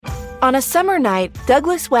On a summer night,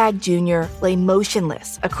 Douglas Wag Jr. lay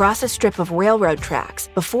motionless across a strip of railroad tracks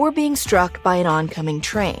before being struck by an oncoming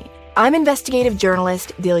train. I'm investigative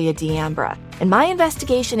journalist Delia D'Ambra, and my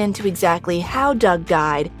investigation into exactly how Doug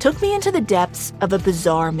died took me into the depths of a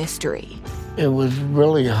bizarre mystery. It was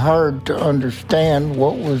really hard to understand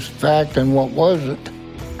what was fact and what wasn't.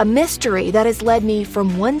 A mystery that has led me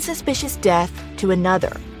from one suspicious death to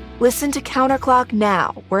another. Listen to Counterclock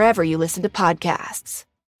now, wherever you listen to podcasts.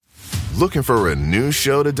 Looking for a new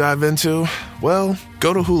show to dive into? Well,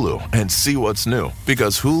 go to Hulu and see what's new,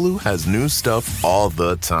 because Hulu has new stuff all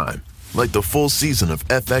the time. Like the full season of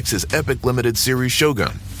FX's epic limited series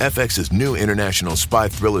Shogun, FX's new international spy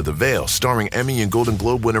thriller The Veil, starring Emmy and Golden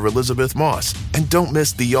Globe winner Elizabeth Moss. And don't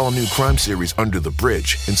miss the all-new crime series Under the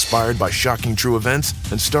Bridge, inspired by shocking true events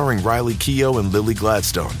and starring Riley Keough and Lily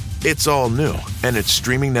Gladstone. It's all new, and it's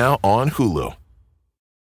streaming now on Hulu.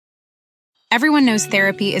 Everyone knows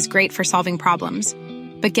therapy is great for solving problems,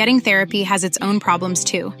 but getting therapy has its own problems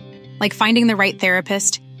too, like finding the right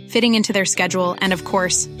therapist, fitting into their schedule, and of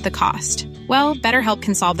course, the cost. Well, BetterHelp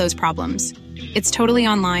can solve those problems. It's totally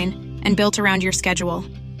online and built around your schedule.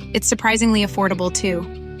 It's surprisingly affordable too.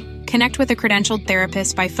 Connect with a credentialed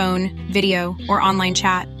therapist by phone, video, or online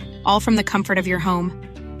chat, all from the comfort of your home.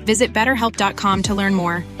 Visit BetterHelp.com to learn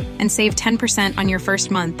more and save 10% on your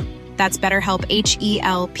first month. That's BetterHelp,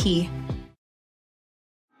 H-E-L-P.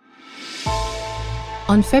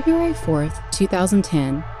 On February 4th,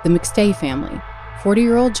 2010, the McStay family,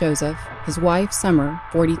 40-year-old Joseph, his wife Summer,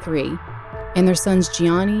 43, and their sons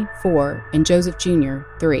Gianni, 4, and Joseph Jr.,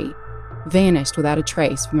 3, vanished without a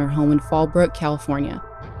trace from their home in Fallbrook, California.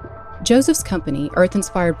 Joseph's company, Earth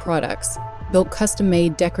Inspired Products, built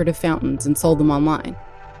custom-made decorative fountains and sold them online.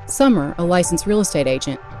 Summer, a licensed real estate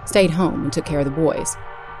agent, stayed home and took care of the boys.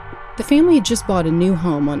 The family had just bought a new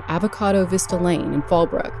home on Avocado Vista Lane in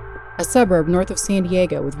Fallbrook, a suburb north of San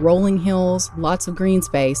Diego with rolling hills, lots of green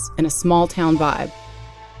space, and a small-town vibe.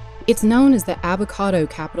 It's known as the avocado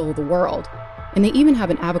capital of the world, and they even have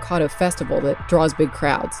an avocado festival that draws big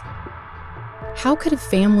crowds. How could a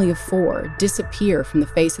family of 4 disappear from the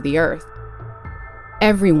face of the earth?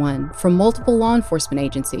 Everyone, from multiple law enforcement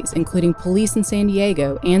agencies, including police in San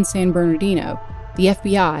Diego and San Bernardino, the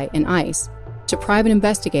FBI, and ICE, to private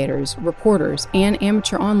investigators, reporters, and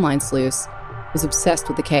amateur online sleuths, was obsessed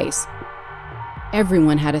with the case.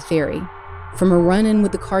 Everyone had a theory, from a run-in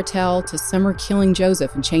with the cartel to Summer killing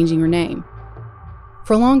Joseph and changing her name.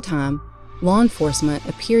 For a long time, law enforcement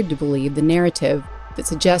appeared to believe the narrative that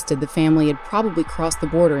suggested the family had probably crossed the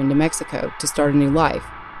border into Mexico to start a new life.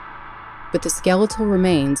 But the skeletal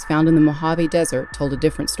remains found in the Mojave Desert told a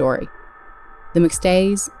different story. The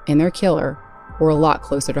McStays and their killer were a lot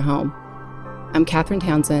closer to home. I'm Catherine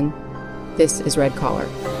Townsend. This is Red Collar.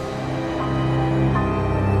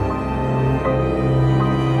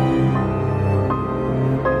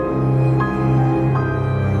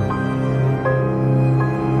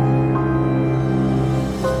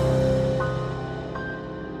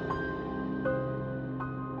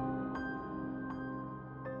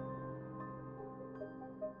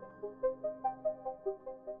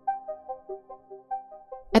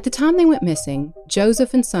 At the time they went missing,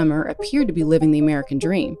 Joseph and Summer appeared to be living the American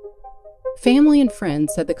dream. Family and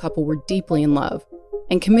friends said the couple were deeply in love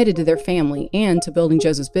and committed to their family and to building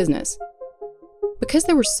Joseph's business. Because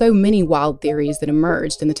there were so many wild theories that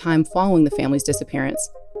emerged in the time following the family's disappearance,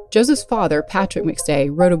 Joseph's father, Patrick McStay,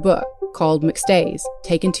 wrote a book called McStays,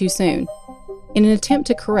 Taken Too Soon, in an attempt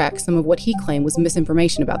to correct some of what he claimed was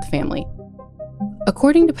misinformation about the family.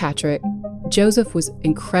 According to Patrick, Joseph was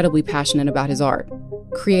incredibly passionate about his art,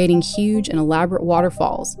 creating huge and elaborate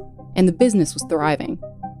waterfalls, and the business was thriving.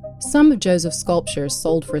 Some of Joseph's sculptures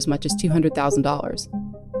sold for as much as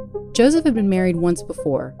 $200,000. Joseph had been married once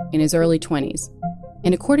before, in his early 20s,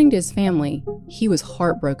 and according to his family, he was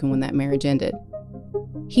heartbroken when that marriage ended.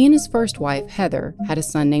 He and his first wife, Heather, had a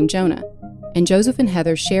son named Jonah, and Joseph and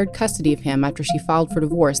Heather shared custody of him after she filed for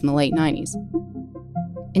divorce in the late 90s.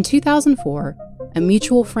 In 2004, a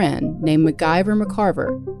mutual friend named MacGyver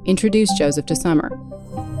McCarver introduced Joseph to Summer,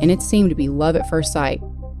 and it seemed to be love at first sight.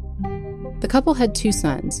 The couple had 2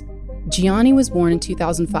 sons. Gianni was born in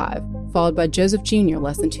 2005, followed by Joseph Jr.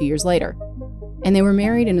 less than 2 years later, and they were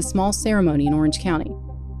married in a small ceremony in Orange County.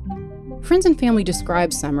 Friends and family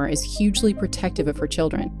described Summer as hugely protective of her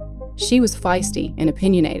children. She was feisty and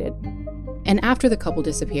opinionated, and after the couple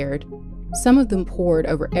disappeared, some of them pored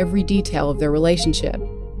over every detail of their relationship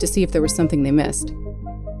to see if there was something they missed.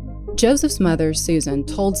 Joseph's mother, Susan,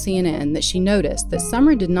 told CNN that she noticed that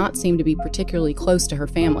Summer did not seem to be particularly close to her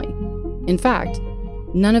family. In fact,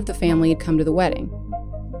 none of the family had come to the wedding.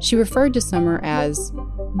 She referred to Summer as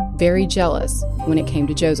very jealous when it came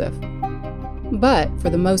to Joseph. But, for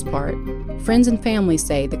the most part, friends and family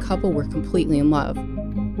say the couple were completely in love.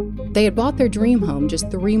 They had bought their dream home just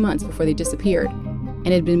 3 months before they disappeared and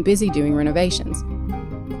had been busy doing renovations.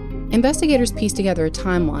 Investigators pieced together a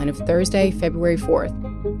timeline of Thursday, February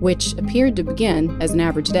 4th, which appeared to begin as an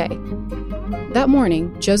average day. That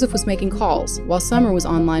morning, Joseph was making calls while Summer was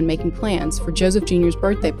online making plans for Joseph Jr.'s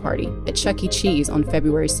birthday party at Chuck E. Cheese on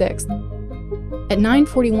February 6th. At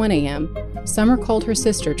 9:41 a.m., Summer called her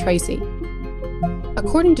sister, Tracy.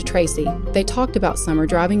 According to Tracy, they talked about Summer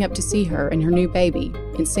driving up to see her and her new baby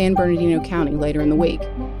in San Bernardino County later in the week.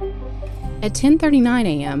 At 10:39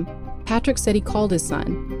 a.m., Patrick said he called his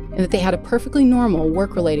son and that they had a perfectly normal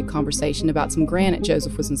work-related conversation about some granite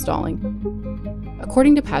Joseph was installing.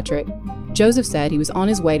 According to Patrick, Joseph said he was on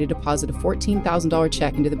his way to deposit a $14,000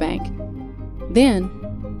 check into the bank.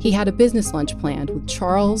 Then, he had a business lunch planned with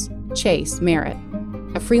Charles Chase Merritt,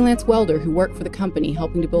 a freelance welder who worked for the company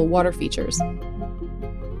helping to build water features.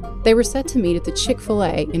 They were set to meet at the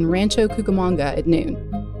Chick-fil-A in Rancho Cucamonga at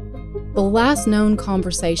noon. The last known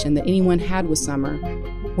conversation that anyone had with Summer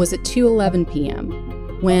was at 2:11 p.m.,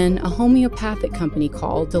 when a homeopathic company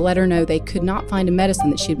called to let her know they could not find a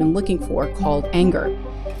medicine that she'd been looking for called anger.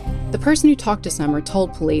 The person who talked to Summer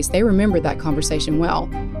told police they remembered that conversation well,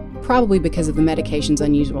 probably because of the medication's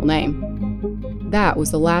unusual name. That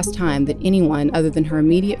was the last time that anyone other than her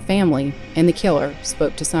immediate family and the killer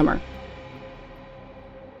spoke to Summer.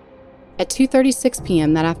 At 2:36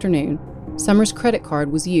 p.m. that afternoon, Summer's credit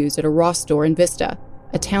card was used at a Ross store in Vista,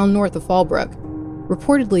 a town north of Fallbrook,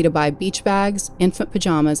 reportedly to buy beach bags, infant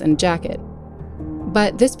pajamas, and a jacket.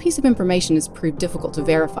 But this piece of information has proved difficult to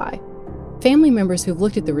verify. Family members who've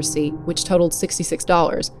looked at the receipt, which totaled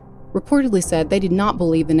 $66, reportedly said they did not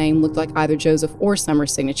believe the name looked like either Joseph or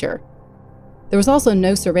Summer's signature. There was also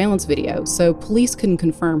no surveillance video, so police couldn't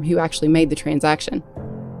confirm who actually made the transaction.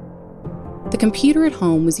 The computer at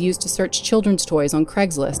home was used to search children's toys on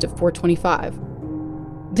Craigslist at 4:25.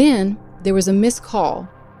 Then, there was a missed call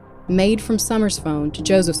made from Summer's phone to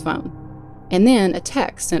Joseph's phone, and then a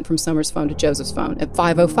text sent from Summer's phone to Joseph's phone at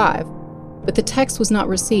 5:05, but the text was not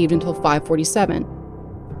received until 5:47.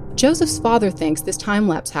 Joseph's father thinks this time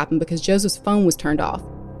lapse happened because Joseph's phone was turned off.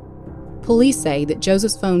 Police say that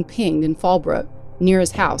Joseph's phone pinged in Fallbrook, near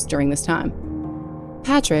his house, during this time.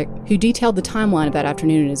 Patrick, who detailed the timeline of that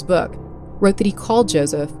afternoon in his book, wrote that he called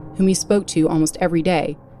Joseph, whom he spoke to almost every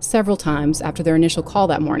day, several times after their initial call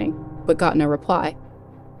that morning, but got no reply.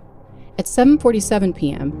 At 7:47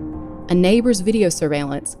 p.m., a neighbor's video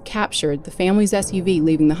surveillance captured the family's SUV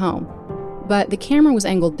leaving the home, but the camera was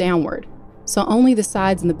angled downward, so only the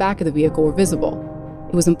sides and the back of the vehicle were visible.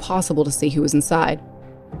 It was impossible to see who was inside.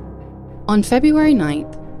 On February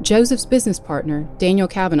 9th, Joseph's business partner, Daniel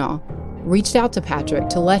Kavanaugh, reached out to Patrick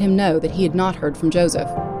to let him know that he had not heard from Joseph.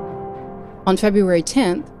 On February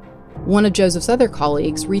 10th, one of Joseph's other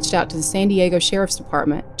colleagues reached out to the San Diego Sheriff's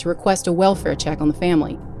Department to request a welfare check on the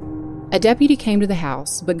family. A deputy came to the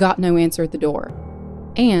house but got no answer at the door.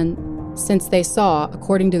 And, since they saw,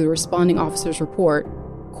 according to the responding officer's report,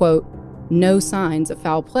 quote, no signs of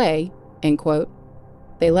foul play, end quote,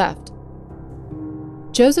 they left.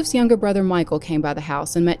 Joseph's younger brother Michael came by the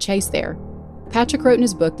house and met Chase there. Patrick wrote in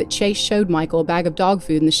his book that Chase showed Michael a bag of dog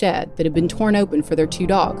food in the shed that had been torn open for their two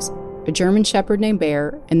dogs, a German Shepherd named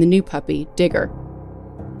Bear, and the new puppy, Digger.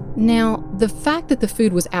 Now, the fact that the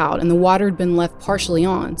food was out and the water had been left partially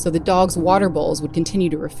on so the dogs' water bowls would continue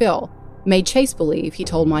to refill made Chase believe, he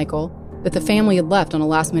told Michael, that the family had left on a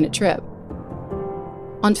last-minute trip.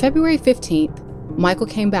 On February 15th, Michael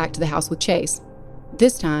came back to the house with Chase.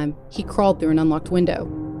 This time, he crawled through an unlocked window.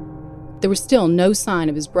 There was still no sign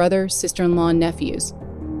of his brother, sister-in-law, and nephews.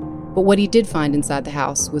 But what he did find inside the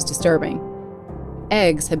house was disturbing.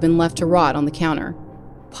 Eggs had been left to rot on the counter.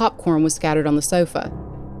 Popcorn was scattered on the sofa.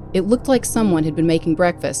 It looked like someone had been making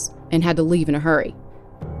breakfast and had to leave in a hurry.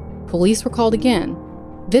 Police were called again.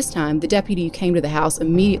 This time, the deputy who came to the house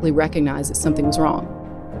immediately recognized that something was wrong.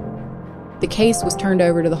 The case was turned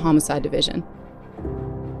over to the Homicide Division.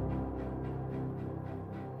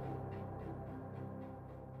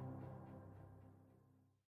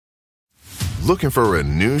 Looking for a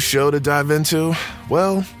new show to dive into?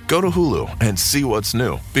 Well, go to Hulu and see what's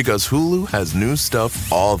new, because Hulu has new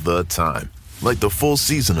stuff all the time. Like the full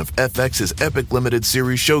season of FX's epic limited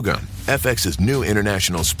series Shogun, FX's new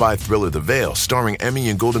international spy thriller The Veil, starring Emmy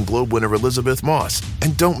and Golden Globe winner Elizabeth Moss.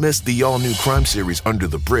 And don't miss the all-new crime series Under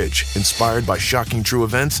the Bridge, inspired by shocking true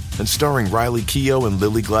events and starring Riley Keough and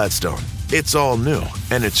Lily Gladstone. It's all new,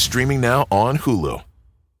 and it's streaming now on Hulu.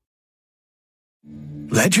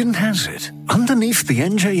 Legend has it, underneath the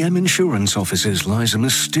NJM insurance offices lies a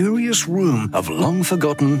mysterious room of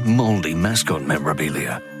long-forgotten, moldy mascot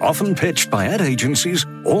memorabilia, often pitched by ad agencies,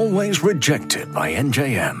 always rejected by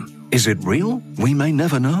NJM. Is it real? We may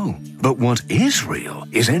never know. But what is real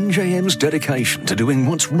is NJM's dedication to doing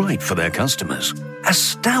what's right for their customers.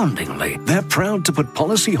 Astoundingly, they're proud to put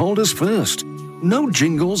policyholders first. No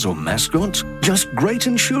jingles or mascots, just great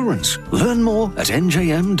insurance. Learn more at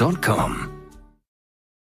njm.com.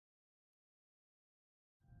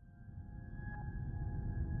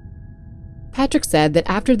 Patrick said that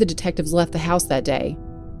after the detectives left the house that day,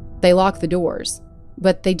 they locked the doors,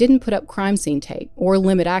 but they didn't put up crime scene tape or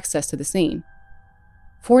limit access to the scene.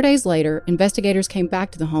 4 days later, investigators came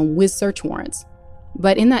back to the home with search warrants,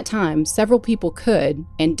 but in that time, several people could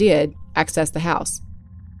and did access the house.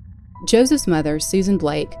 Joseph's mother, Susan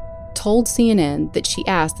Blake, told CNN that she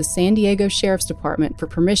asked the San Diego Sheriff's Department for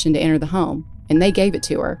permission to enter the home, and they gave it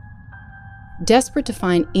to her. Desperate to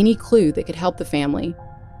find any clue that could help the family,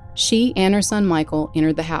 she and her son Michael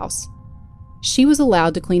entered the house. She was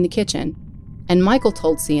allowed to clean the kitchen, and Michael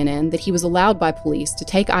told CNN that he was allowed by police to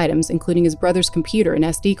take items including his brother's computer and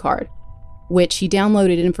SD card, which he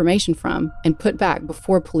downloaded information from and put back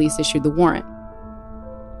before police issued the warrant.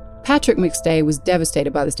 Patrick McStay was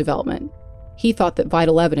devastated by this development. He thought that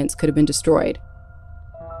vital evidence could have been destroyed.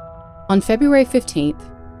 On February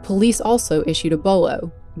 15th, police also issued a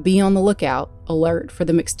BOLO, be on the lookout, alert for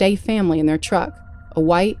the McStay family in their truck, a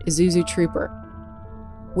white Isuzu Trooper.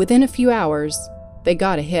 Within a few hours, they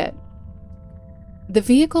got a hit. The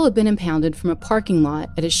vehicle had been impounded from a parking lot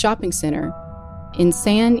at a shopping center in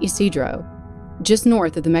San Isidro, just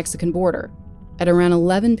north of the Mexican border, at around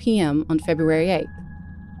 11 p.m. on February 8th.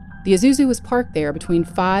 The Isuzu was parked there between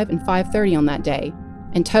 5 and 5:30 on that day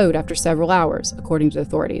and towed after several hours, according to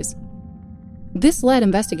authorities. This led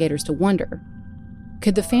investigators to wonder,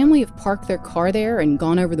 could the family have parked their car there and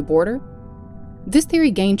gone over the border? This theory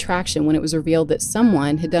gained traction when it was revealed that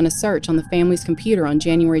someone had done a search on the family's computer on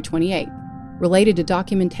January 28th, related to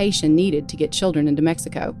documentation needed to get children into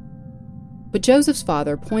Mexico. But Joseph's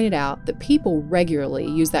father pointed out that people regularly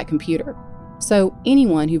use that computer, so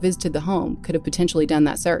anyone who visited the home could have potentially done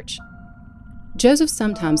that search. Joseph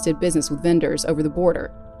sometimes did business with vendors over the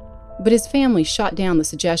border, but his family shot down the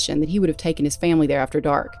suggestion that he would have taken his family there after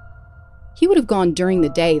dark. He would have gone during the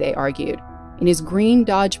day, they argued, in his green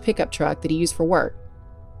Dodge pickup truck that he used for work,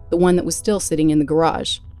 the one that was still sitting in the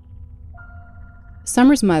garage.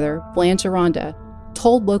 Summer's mother, Blanche Aranda,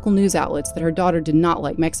 told local news outlets that her daughter did not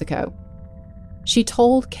like Mexico. She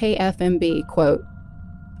told KFMB, quote,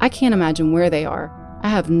 "I can't imagine where they are. I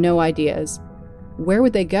have no ideas. Where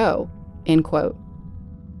would they go?" End quote.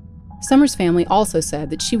 Summer's family also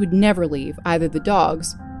said that she would never leave either the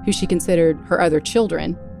dogs, who she considered her other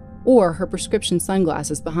children, or her prescription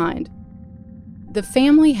sunglasses behind. The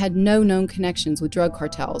family had no known connections with drug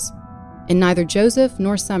cartels, and neither Joseph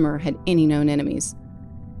nor Summer had any known enemies.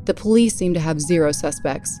 The police seemed to have zero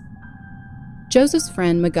suspects. Joseph's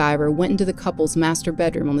friend MacGyver went into the couple's master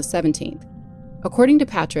bedroom on the 17th. According to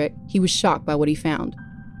Patrick, he was shocked by what he found.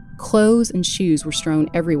 Clothes and shoes were strewn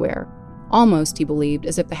everywhere, almost, he believed,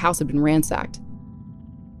 as if the house had been ransacked.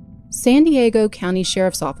 San Diego County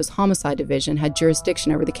Sheriff's Office Homicide Division had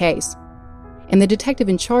jurisdiction over the case, and the detective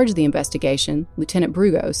in charge of the investigation, Lieutenant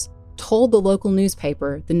Brugos, told the local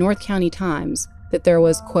newspaper, the North County Times, that there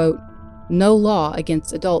was, quote, "no law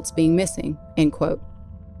against adults being missing," end quote.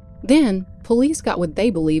 Then, police got what they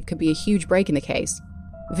believed could be a huge break in the case.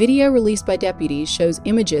 Video released by deputies shows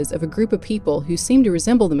images of a group of people who seem to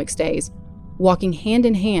resemble the McStays walking hand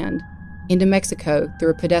in hand into Mexico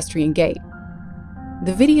through a pedestrian gate.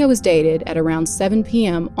 The video is dated at around 7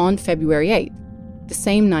 p.m. on February 8th, the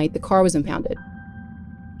same night the car was impounded.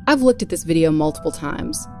 I've looked at this video multiple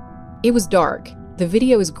times. It was dark, the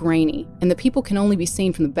video is grainy, and the people can only be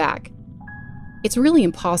seen from the back. It's really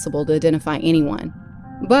impossible to identify anyone,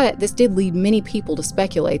 but this did lead many people to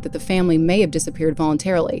speculate that the family may have disappeared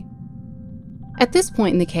voluntarily. At this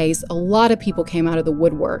point in the case, a lot of people came out of the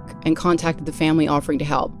woodwork and contacted the family offering to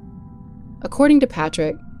help. According to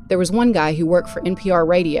Patrick, there was one guy who worked for NPR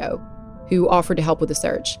Radio who offered to help with the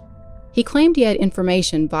search. He claimed he had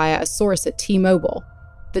information via a source at T-Mobile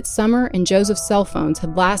that Summer and Joseph's cell phones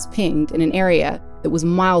had last pinged in an area that was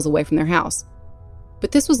miles away from their house.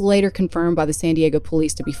 But this was later confirmed by the San Diego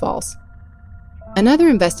police to be false. Another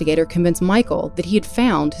investigator convinced Michael that he had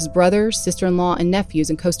found his brother, sister-in-law, and nephews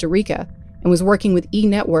in Costa Rica and was working with E!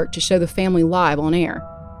 Network to show the family live on air.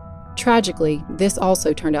 Tragically, this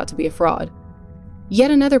also turned out to be a fraud. Yet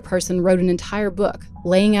another person wrote an entire book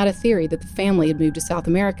laying out a theory that the family had moved to South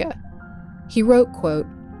America. He wrote, quote,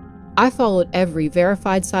 I followed every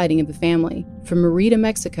verified sighting of the family, from Merida,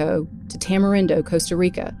 Mexico to Tamarindo, Costa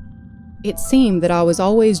Rica. It seemed that I was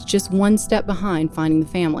always just one step behind finding the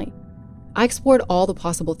family. I explored all the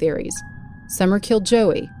possible theories. Summer killed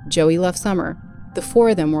Joey. Joey left Summer. The four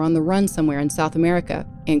of them were on the run somewhere in South America,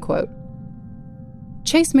 end quote.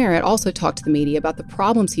 Chase Merritt also talked to the media about the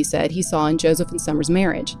problems he said he saw in Joseph and Summer's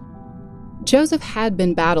marriage. Joseph had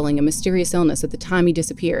been battling a mysterious illness at the time he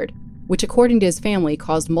disappeared, which according to his family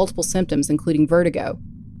caused multiple symptoms including vertigo.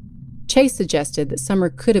 Chase suggested that Summer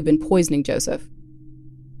could have been poisoning Joseph.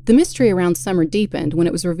 The mystery around Summer deepened when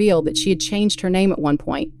it was revealed that she had changed her name at one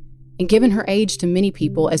point and given her age to many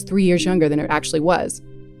people as 3 years younger than it actually was.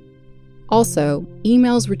 Also,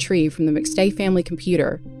 emails retrieved from the McStay family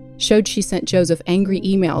computer showed she sent Joseph angry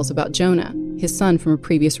emails about Jonah, his son from a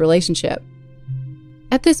previous relationship.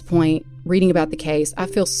 At this point, reading about the case, I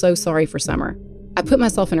feel so sorry for Summer. I put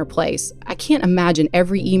myself in her place. I can't imagine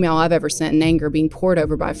every email I've ever sent in anger being poured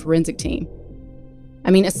over by a forensic team.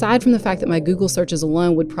 I mean, aside from the fact that my Google searches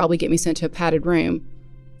alone would probably get me sent to a padded room,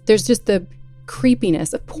 there's just the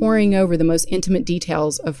creepiness of poring over the most intimate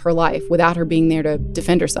details of her life without her being there to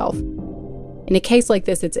defend herself. In a case like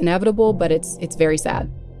this, it's inevitable, but it's very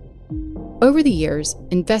sad. Over the years,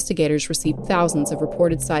 investigators received thousands of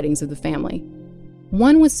reported sightings of the family.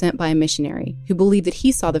 One was sent by a missionary who believed that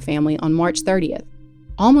he saw the family on March 30th,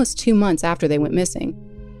 almost 2 months after they went missing,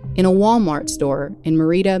 in a Walmart store in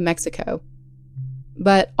Merida, Mexico.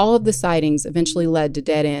 But all of the sightings eventually led to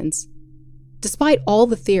dead ends. Despite all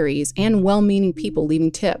the theories and well-meaning people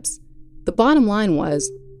leaving tips, the bottom line was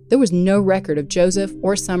there was no record of Joseph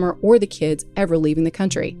or Summer or the kids ever leaving the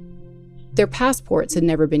country. Their passports had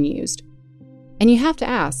never been used. And you have to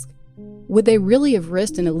ask, would they really have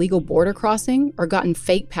risked an illegal border crossing or gotten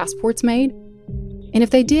fake passports made? And if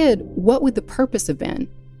they did, what would the purpose have been?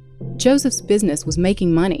 Joseph's business was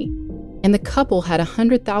making money, and the couple had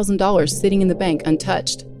 $100,000 sitting in the bank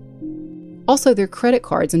untouched. Also, their credit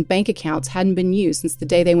cards and bank accounts hadn't been used since the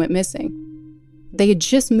day they went missing. They had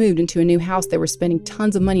just moved into a new house they were spending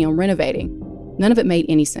tons of money on renovating. None of it made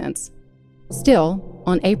any sense. Still,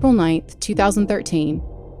 on April 9th, 2013,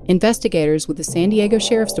 investigators with the San Diego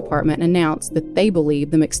Sheriff's Department announced that they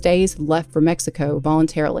believed the McStays had left for Mexico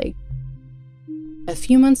voluntarily. A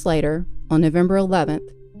few months later, on November 11th,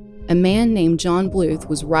 a man named John Bluth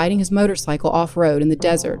was riding his motorcycle off-road in the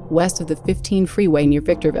desert west of the 15 freeway near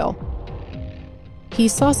Victorville. He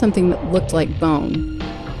saw something that looked like bone.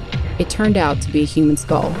 It turned out to be a human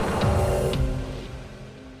skull.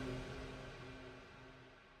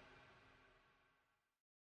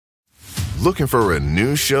 Looking for a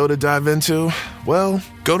new show to dive into? Well,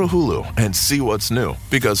 go to Hulu and see what's new,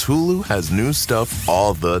 because Hulu has new stuff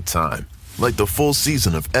all the time. Like the full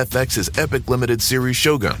season of FX's epic limited series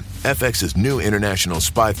Shogun, FX's new international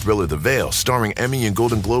spy thriller The Veil, starring Emmy and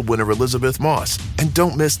Golden Globe winner Elizabeth Moss. And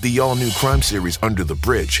don't miss the all-new crime series Under the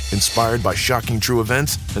Bridge, inspired by shocking true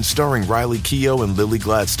events and starring Riley Keough and Lily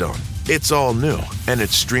Gladstone. It's all new, and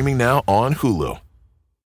it's streaming now on Hulu.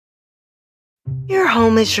 Your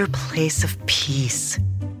home is your place of peace.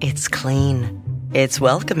 It's clean. It's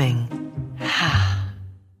welcoming.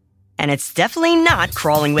 And it's definitely not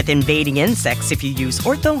crawling with invading insects if you use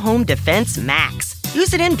Ortho Home Defense Max.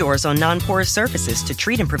 Use it indoors on non-porous surfaces to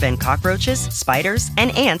treat and prevent cockroaches, spiders, and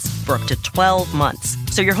ants for up to 12 months.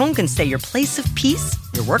 So your home can stay your place of peace,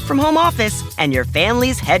 your work-from-home office, and your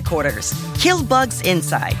family's headquarters. Kill bugs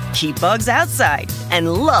inside, keep bugs outside,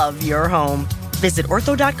 and love your home. Visit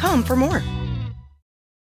ortho.com for more.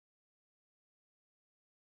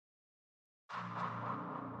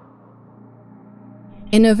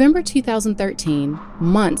 In November 2013,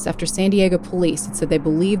 months after San Diego police had said they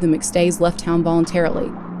believed the McStays left town voluntarily,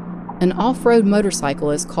 an off-road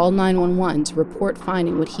motorcyclist called 911 to report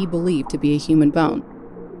finding what he believed to be a human bone.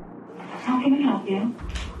 How can I help you?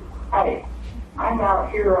 Hi, I'm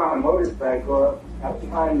out here on a motorcycle out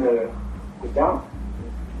behind the dump,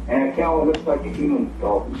 and it kind of looks like a human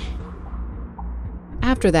skull.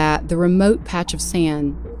 After that, the remote patch of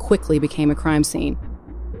sand quickly became a crime scene.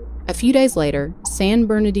 A few days later, San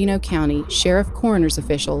Bernardino County Sheriff Coroner's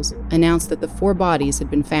officials announced that the 4 bodies had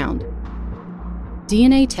been found.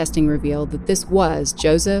 DNA testing revealed that this was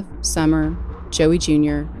Joseph, Summer, Joey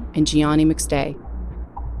Jr., and Gianni McStay.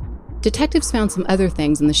 Detectives found some other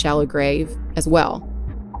things in the shallow grave as well.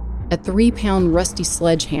 A 3-pound rusty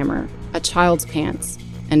sledgehammer, a child's pants,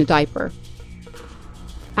 and a diaper.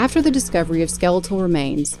 After the discovery of skeletal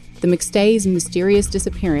remains, the McStays' mysterious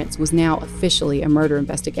disappearance was now officially a murder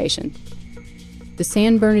investigation. The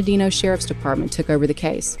San Bernardino Sheriff's Department took over the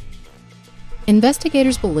case.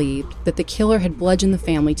 Investigators believed that the killer had bludgeoned the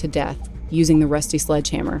family to death using the rusty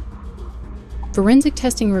sledgehammer. Forensic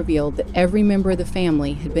testing revealed that every member of the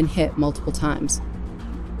family had been hit multiple times.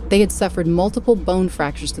 They had suffered multiple bone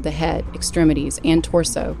fractures to the head, extremities, and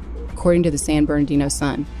torso, according to the San Bernardino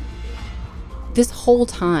Sun. This whole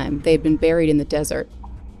time, they had been buried in the desert.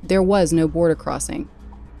 There was no border crossing.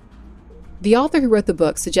 The author who wrote the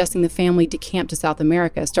book suggesting the family decamp to South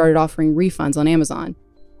America started offering refunds on Amazon.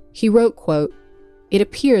 He wrote, quote, "It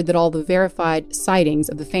appeared that all the verified sightings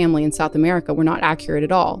of the family in South America were not accurate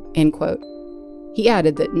at all," end quote. He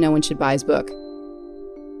added that no one should buy his book.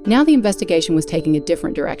 Now the investigation was taking a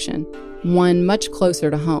different direction, one much closer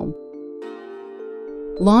to home.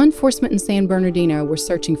 Law enforcement in San Bernardino were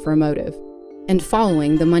searching for a motive and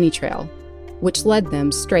following the money trail, which led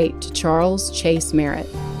them straight to Charles Chase Merritt.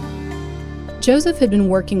 Joseph had been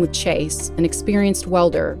working with Chase, an experienced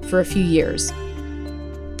welder, for a few years.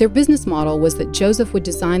 Their business model was that Joseph would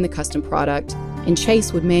design the custom product and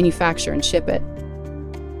Chase would manufacture and ship it.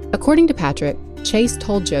 According to Patrick, Chase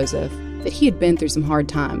told Joseph that he had been through some hard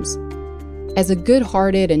times. As a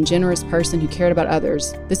good-hearted and generous person who cared about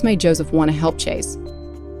others, this made Joseph want to help Chase.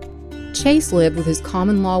 Chase lived with his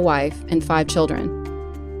common-law wife and 5 children.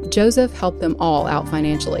 Joseph helped them all out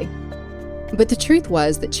financially. But the truth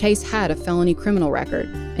was that Chase had a felony criminal record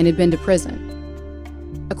and had been to prison.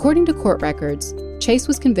 According to court records, Chase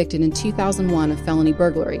was convicted in 2001 of felony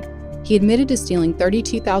burglary. He admitted to stealing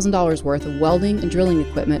 $32,000 worth of welding and drilling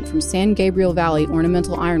equipment from San Gabriel Valley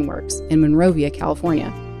Ornamental Ironworks in Monrovia,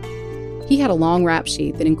 California. He had a long rap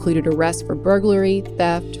sheet that included arrests for burglary,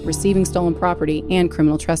 theft, receiving stolen property, and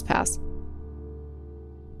criminal trespass.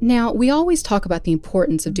 Now, we always talk about the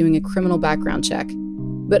importance of doing a criminal background check.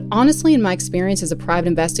 But honestly, in my experience as a private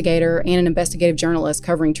investigator and an investigative journalist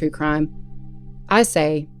covering true crime, I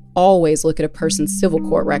say always look at a person's civil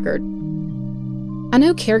court record. I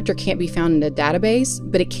know character can't be found in a database,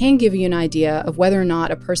 but it can give you an idea of whether or not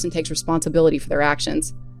a person takes responsibility for their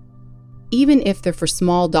actions. Even if they're for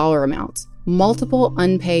small dollar amounts, multiple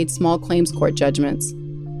unpaid small claims court judgments,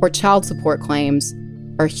 or child support claims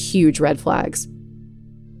are huge red flags.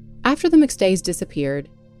 After the McStays disappeared,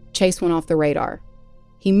 Chase went off the radar.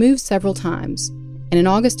 He moved several times, and in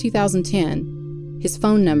August 2010, his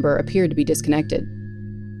phone number appeared to be disconnected.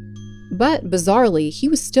 But bizarrely, he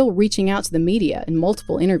was still reaching out to the media in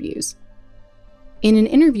multiple interviews. In an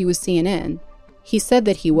interview with CNN, he said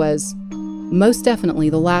that he was most definitely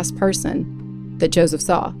the last person that Joseph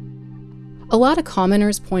saw. A lot of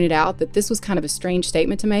commenters pointed out that this was kind of a strange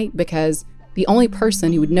statement to make because the only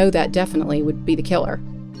person who would know that definitely would be the killer.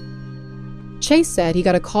 Chase said he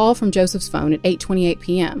got a call from Joseph's phone at 8:28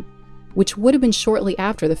 p.m., which would have been shortly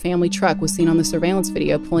after the family truck was seen on the surveillance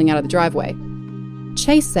video pulling out of the driveway.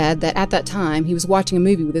 Chase said that at that time he was watching a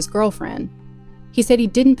movie with his girlfriend. He said he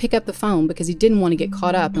didn't pick up the phone because he didn't want to get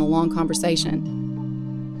caught up in a long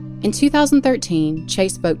conversation. In 2013,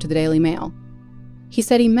 Chase spoke to the Daily Mail. He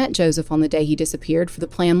said he met Joseph on the day he disappeared for the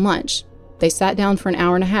planned lunch. They sat down for an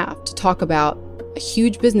hour and a half to talk about a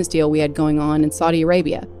huge business deal we had going on in Saudi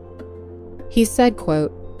Arabia. He said,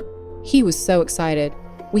 quote, "He was so excited.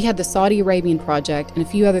 We had the Saudi Arabian project and a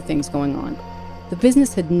few other things going on. The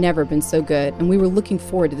business had never been so good, and we were looking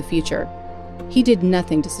forward to the future. He did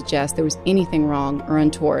nothing to suggest there was anything wrong or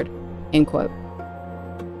untoward," end quote.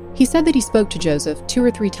 He said that he spoke to Joseph 2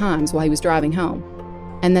 or 3 times while he was driving home,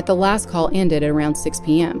 and that the last call ended at around 6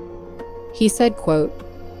 p.m. He said, quote,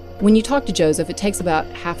 "When you talk to Joseph, it takes about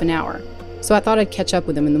half an hour, so I thought I'd catch up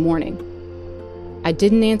with him in the morning. I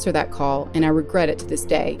didn't answer that call, and I regret it to this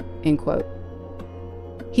day," end quote.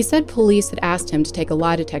 He said police had asked him to take a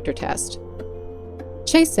lie detector test.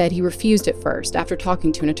 Chase said he refused at first after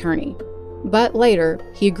talking to an attorney, but later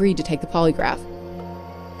he agreed to take the polygraph.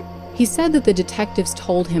 He said that the detectives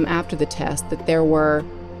told him after the test that there were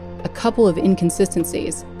a couple of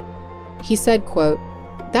inconsistencies. He said, quote,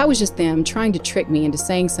 "That was just them trying to trick me into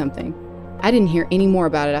saying something. I didn't hear any more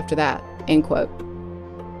about it after that," end quote.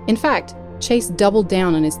 In fact, Chase doubled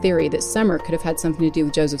down on his theory that Summer could have had something to do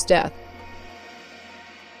with Joseph's death.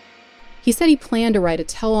 He said he planned to write a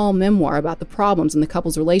tell-all memoir about the problems in the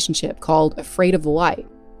couple's relationship called Afraid of the Light.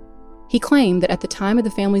 He claimed that at the time of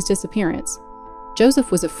the family's disappearance,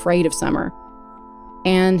 Joseph was afraid of Summer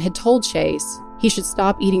and had told Chase he should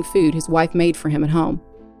stop eating food his wife made for him at home.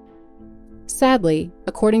 Sadly,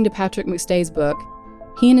 according to Patrick McStay's book,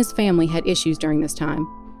 he and his family had issues during this time.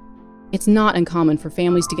 It's not uncommon for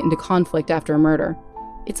families to get into conflict after a murder.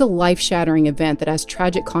 It's a life-shattering event that has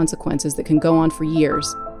tragic consequences that can go on for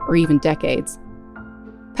years or even decades.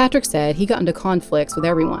 Patrick said he got into conflicts with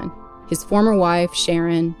everyone: his former wife,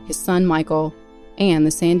 Sharon, his son, Michael, and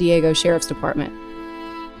the San Diego Sheriff's Department.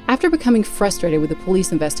 After becoming frustrated with the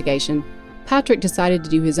police investigation, Patrick decided to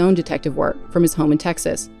do his own detective work from his home in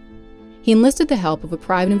Texas. He enlisted the help of a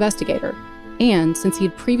private investigator, and since he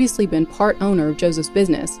had previously been part owner of Joseph's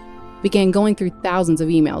business, began going through thousands of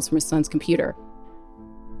emails from his son's computer.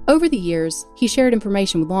 Over the years, he shared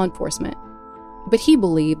information with law enforcement, but he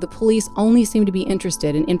believed the police only seemed to be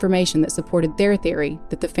interested in information that supported their theory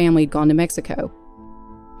that the family had gone to Mexico.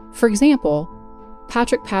 For example,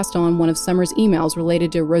 Patrick passed on one of Summers' emails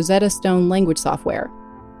related to Rosetta Stone language software,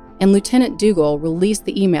 and Lieutenant Dougal released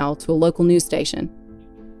the email to a local news station.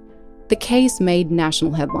 The case made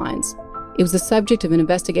national headlines. It was the subject of an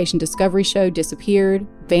investigation Discovery show Disappeared,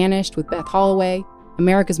 Vanished with Beth Holloway,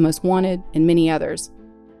 America's Most Wanted, and many others.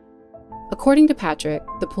 According to Patrick,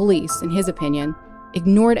 the police, in his opinion,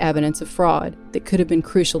 ignored evidence of fraud that could have been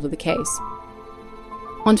crucial to the case.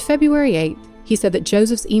 On February 8th, he said that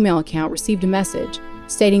Joseph's email account received a message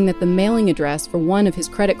stating that the mailing address for one of his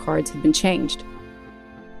credit cards had been changed.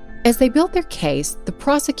 As they built their case, the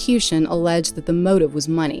prosecution alleged that the motive was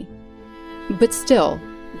money. But still,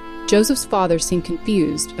 Joseph's father seemed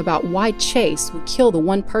confused about why Chase would kill the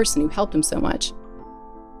one person who helped him so much.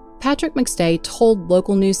 Patrick McStay told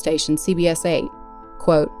local news station CBS 8,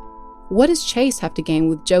 quote, "What does Chase have to gain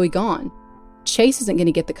with Joey gone? Chase isn't going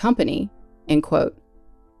to get the company," end quote.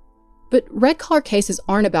 But red-collar cases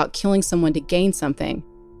aren't about killing someone to gain something.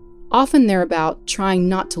 Often they're about trying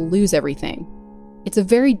not to lose everything. It's a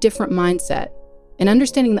very different mindset, and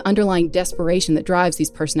understanding the underlying desperation that drives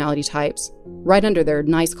these personality types, right under their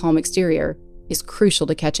nice, calm exterior, is crucial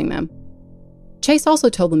to catching them. Chase also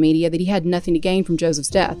told the media that he had nothing to gain from Joseph's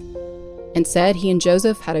death, and said he and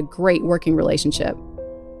Joseph had a great working relationship.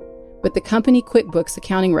 But the company QuickBooks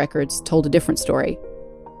accounting records told a different story.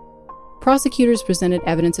 Prosecutors presented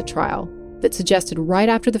evidence at trial that suggested right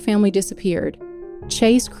after the family disappeared,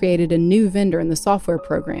 Chase created a new vendor in the software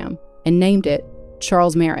program and named it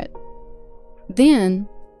Charles Merritt. Then,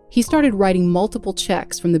 he started writing multiple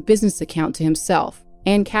checks from the business account to himself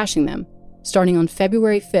and cashing them, starting on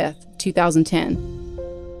February 5th, 2010.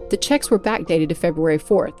 The checks were backdated to February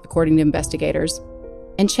 4th, according to investigators,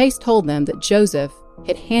 and Chase told them that Joseph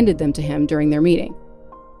had handed them to him during their meeting.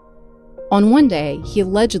 On one day, he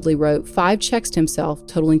allegedly wrote 5 checks to himself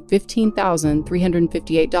totaling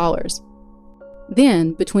 $15,358.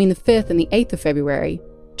 Then, between the 5th and the 8th of February,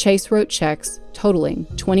 Chase wrote checks totaling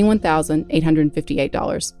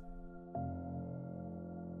 $21,858.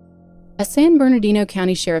 A San Bernardino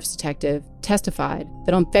County Sheriff's detective testified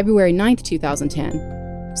that on February 9th,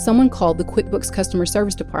 2010, someone called the QuickBooks Customer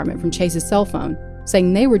Service Department from Chase's cell phone,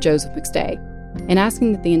 saying they were Joseph McStay, and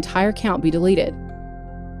asking that the entire account be deleted.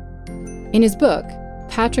 In his book,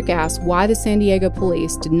 Patrick asks why the San Diego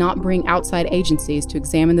police did not bring outside agencies to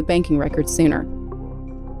examine the banking records sooner.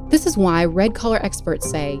 This is why red-collar experts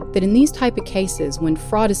say that in these type of cases, when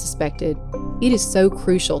fraud is suspected, it is so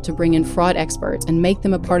crucial to bring in fraud experts and make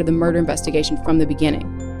them a part of the murder investigation from the beginning.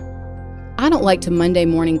 I don't like to Monday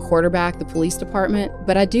morning quarterback the police department,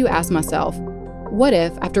 but I do ask myself, what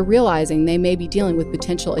if, after realizing they may be dealing with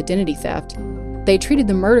potential identity theft, they treated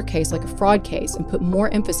the murder case like a fraud case and put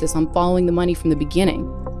more emphasis on following the money from the beginning?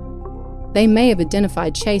 They may have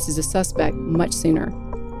identified Chase as a suspect much sooner.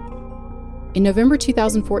 In November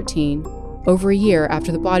 2014, over a year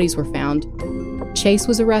after the bodies were found, Chase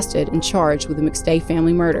was arrested and charged with the McStay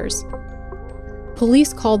family murders.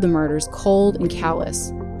 Police called the murders cold and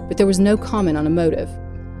callous, but there was no comment on a motive.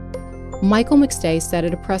 Michael McStay said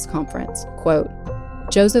at a press conference, quote,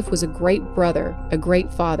 "Joseph was a great brother, a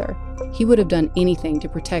great father. He would have done anything to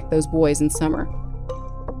protect those boys in summer.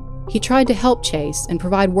 He tried to help Chase and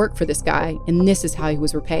provide work for this guy, and this is how he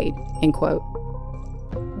was repaid," end quote.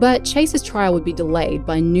 But Chase's trial would be delayed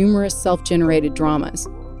by numerous self-generated dramas.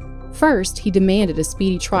 First, he demanded a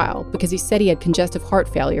speedy trial because he said he had congestive heart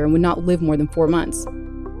failure and would not live more than 4 months.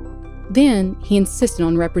 Then, he insisted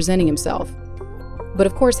on representing himself, but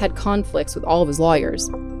of course had conflicts with all of his lawyers,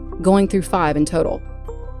 going through 5 in total.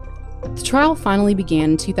 The trial finally began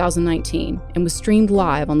in 2019 and was streamed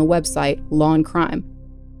live on the website Law and Crime.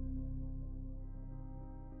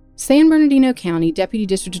 San Bernardino County Deputy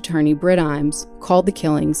District Attorney Britt Imes called the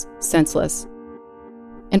killings senseless.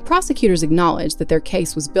 And prosecutors acknowledged that their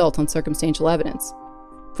case was built on circumstantial evidence.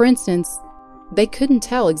 For instance, they couldn't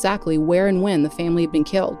tell exactly where and when the family had been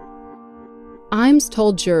killed. Imes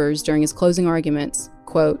told jurors during his closing arguments,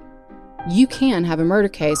 quote, "You can have a murder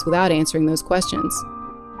case without answering those questions.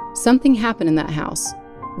 Something happened in that house.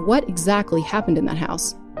 What exactly happened in that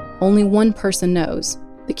house? Only one person knows,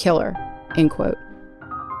 the killer," end quote.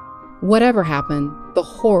 Whatever happened, the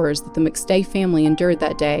horrors that the McStay family endured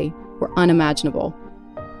that day were unimaginable.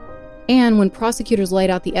 And when prosecutors laid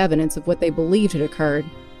out the evidence of what they believed had occurred,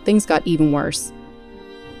 things got even worse.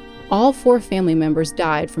 All 4 family members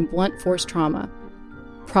died from blunt force trauma,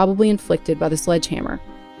 probably inflicted by the sledgehammer.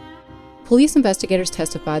 Police investigators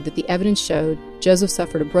testified that the evidence showed Joseph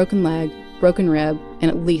suffered a broken leg, broken rib, and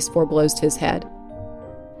at least 4 blows to his head.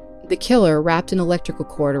 The killer wrapped an electrical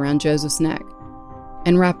cord around Joseph's neck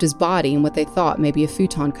and wrapped his body in what they thought may be a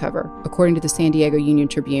futon cover, according to the San Diego Union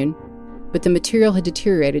Tribune, but the material had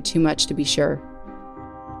deteriorated too much to be sure.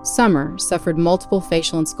 Summer suffered multiple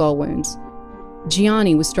facial and skull wounds.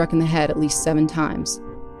 Gianni was struck in the head at least 7 times.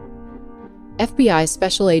 FBI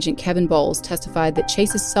Special Agent Kevin Bowles testified that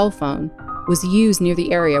Chase's cell phone was used near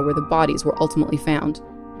the area where the bodies were ultimately found.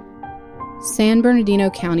 San Bernardino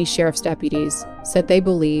County Sheriff's deputies said they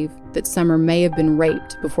believe that Summer may have been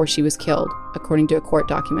raped before she was killed, according to a court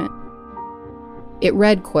document. It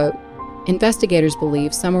read, quote, "Investigators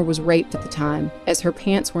believe Summer was raped at the time, as her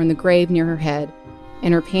pants were in the grave near her head,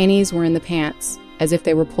 and her panties were in the pants, as if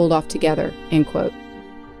they were pulled off together," end quote.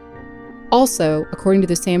 Also, according to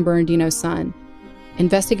the San Bernardino Sun,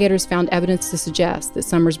 investigators found evidence to suggest that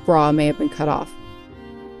Summer's bra may have been cut off.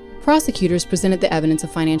 Prosecutors presented the evidence of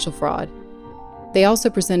financial fraud. They also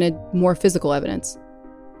presented more physical evidence.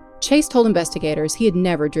 Chase told investigators he had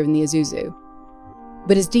never driven the Isuzu,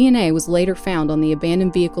 but his DNA was later found on the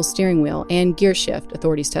abandoned vehicle's steering wheel and gear shift,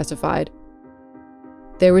 authorities testified.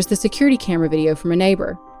 There was the security camera video from a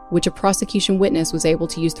neighbor, which a prosecution witness was able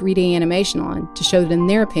to use 3D animation on to show that, in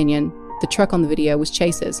their opinion, the truck on the video was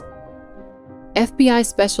Chase's. FBI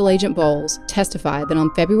Special Agent Bowles testified that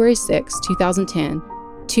on February 6, 2010,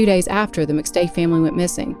 2 days after the McStay family went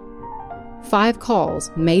missing, 5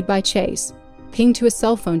 calls made by Chase pinged to a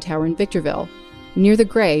cell phone tower in Victorville, near the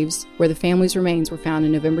graves where the family's remains were found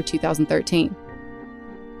in November 2013.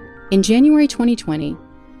 In January 2020,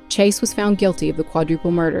 Chase was found guilty of the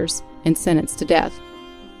quadruple murders and sentenced to death.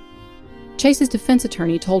 Chase's defense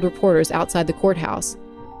attorney told reporters outside the courthouse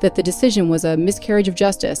that the decision was a miscarriage of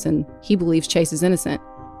justice and he believes Chase is innocent.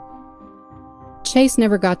 Chase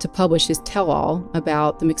never got to publish his tell-all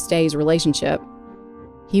about the McStays' relationship.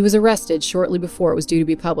 He was arrested shortly before it was due to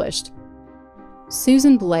be published.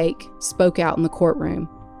 Susan Blake spoke out in the courtroom.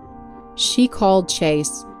 She called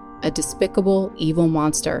Chase a despicable, evil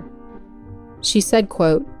monster. She said,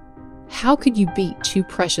 quote, "How could you beat 2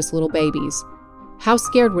 precious little babies? How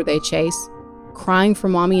scared were they, Chase? Crying for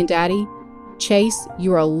mommy and daddy? Chase,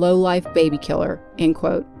 you are a low-life baby killer," end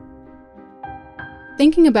quote.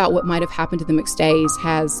 Thinking about what might have happened to the McStays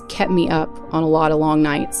has kept me up on a lot of long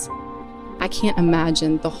nights. I can't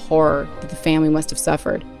imagine the horror that the family must have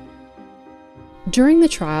suffered. During the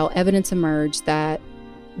trial, evidence emerged that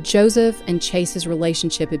Joseph and Chase's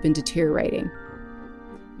relationship had been deteriorating.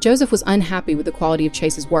 Joseph was unhappy with the quality of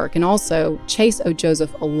Chase's work, and also Chase owed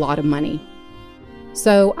Joseph a lot of money.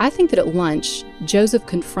 So I think that at lunch, Joseph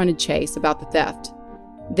confronted Chase about the theft.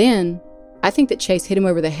 Then, I think that Chase hit him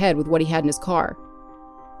over the head with what he had in his car.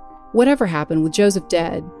 Whatever happened, with Joseph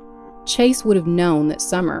dead, Chase would have known that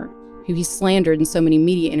Summer, who he slandered in so many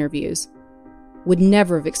media interviews, would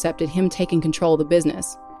never have accepted him taking control of the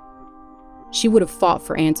business. She would have fought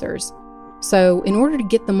for answers. So, in order to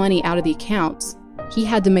get the money out of the accounts, he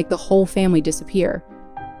had to make the whole family disappear.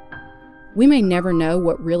 We may never know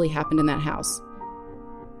what really happened in that house,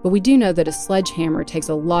 but we do know that a sledgehammer takes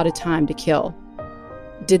a lot of time to kill.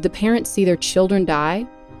 Did the parents see their children die?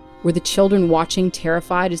 Were the children watching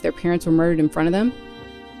terrified as their parents were murdered in front of them?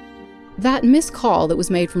 That missed call that was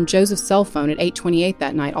made from Joseph's cell phone at 8:28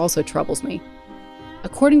 that night also troubles me.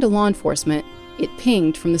 According to law enforcement, it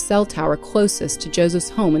pinged from the cell tower closest to Joseph's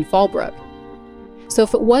home in Fallbrook. So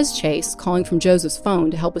if it was Chase calling from Joseph's phone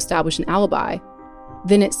to help establish an alibi,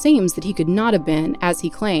 then it seems that he could not have been, as he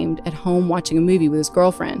claimed, at home watching a movie with his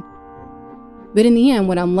girlfriend. But in the end,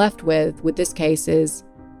 what I'm left with this case is,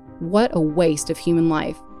 what a waste of human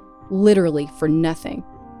life, literally for nothing.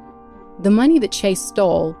 The money that Chase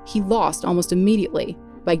stole, he lost almost immediately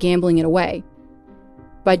by gambling it away.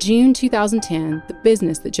 By June 2010, the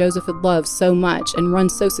business that Joseph had loved so much and run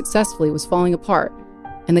so successfully was falling apart,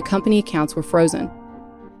 and the company accounts were frozen.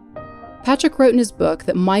 Patrick wrote in his book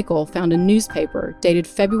that Michael found a newspaper dated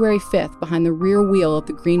February 5th behind the rear wheel of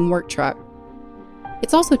the green work truck.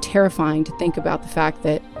 It's also terrifying to think about the fact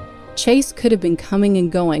that Chase could have been coming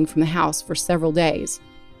and going from the house for several days.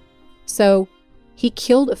 So, he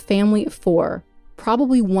killed a family of 4,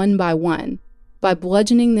 probably one by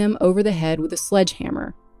bludgeoning them over the head with a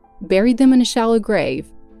sledgehammer, buried them in a shallow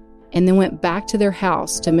grave, and then went back to their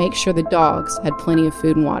house to make sure the dogs had plenty of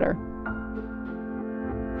food and water.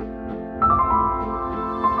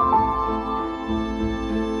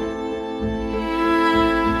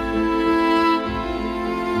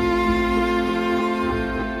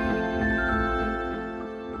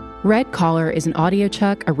 Red Collar is an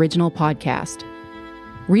AudioChuck original podcast.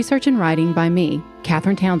 Research and writing by me,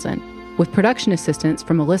 Katherine Townsend, with production assistance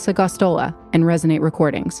from Melissa Gostola and Resonate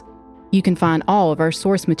Recordings. You can find all of our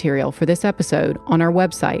source material for this episode on our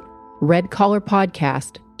website,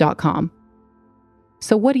 redcollarpodcast.com.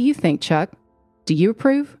 So what do you think, Chuck? Do you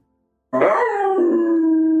approve?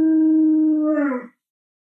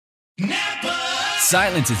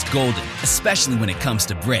 Silence is golden, especially when it comes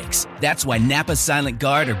to brakes. That's why Napa Silent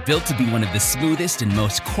Guard are built to be one of the smoothest and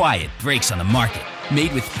most quiet brakes on the market.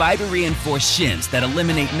 Made with fiber-reinforced shims that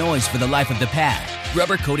eliminate noise for the life of the pad,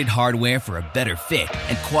 rubber-coated hardware for a better fit,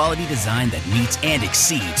 and quality design that meets and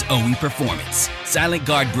exceeds OE performance. Silent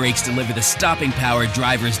Guard brakes deliver the stopping power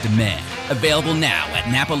drivers demand. Available now at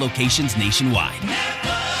Napa locations nationwide.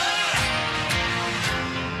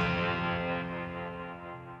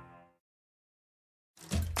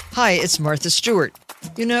 Hi, it's Martha Stewart.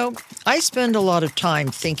 You know, I spend a lot of time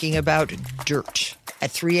thinking about dirt.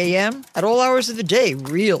 At 3 a.m., at all hours of the day,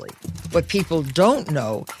 really. What people don't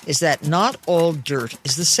know is that not all dirt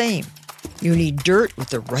is the same. You need dirt with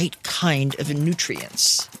the right kind of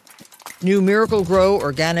nutrients. New Miracle-Gro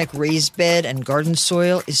organic raised bed and garden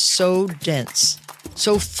soil is so dense,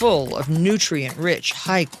 so full of nutrient-rich,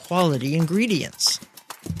 high-quality ingredients.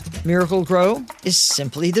 Miracle-Gro is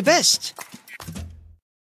simply the best.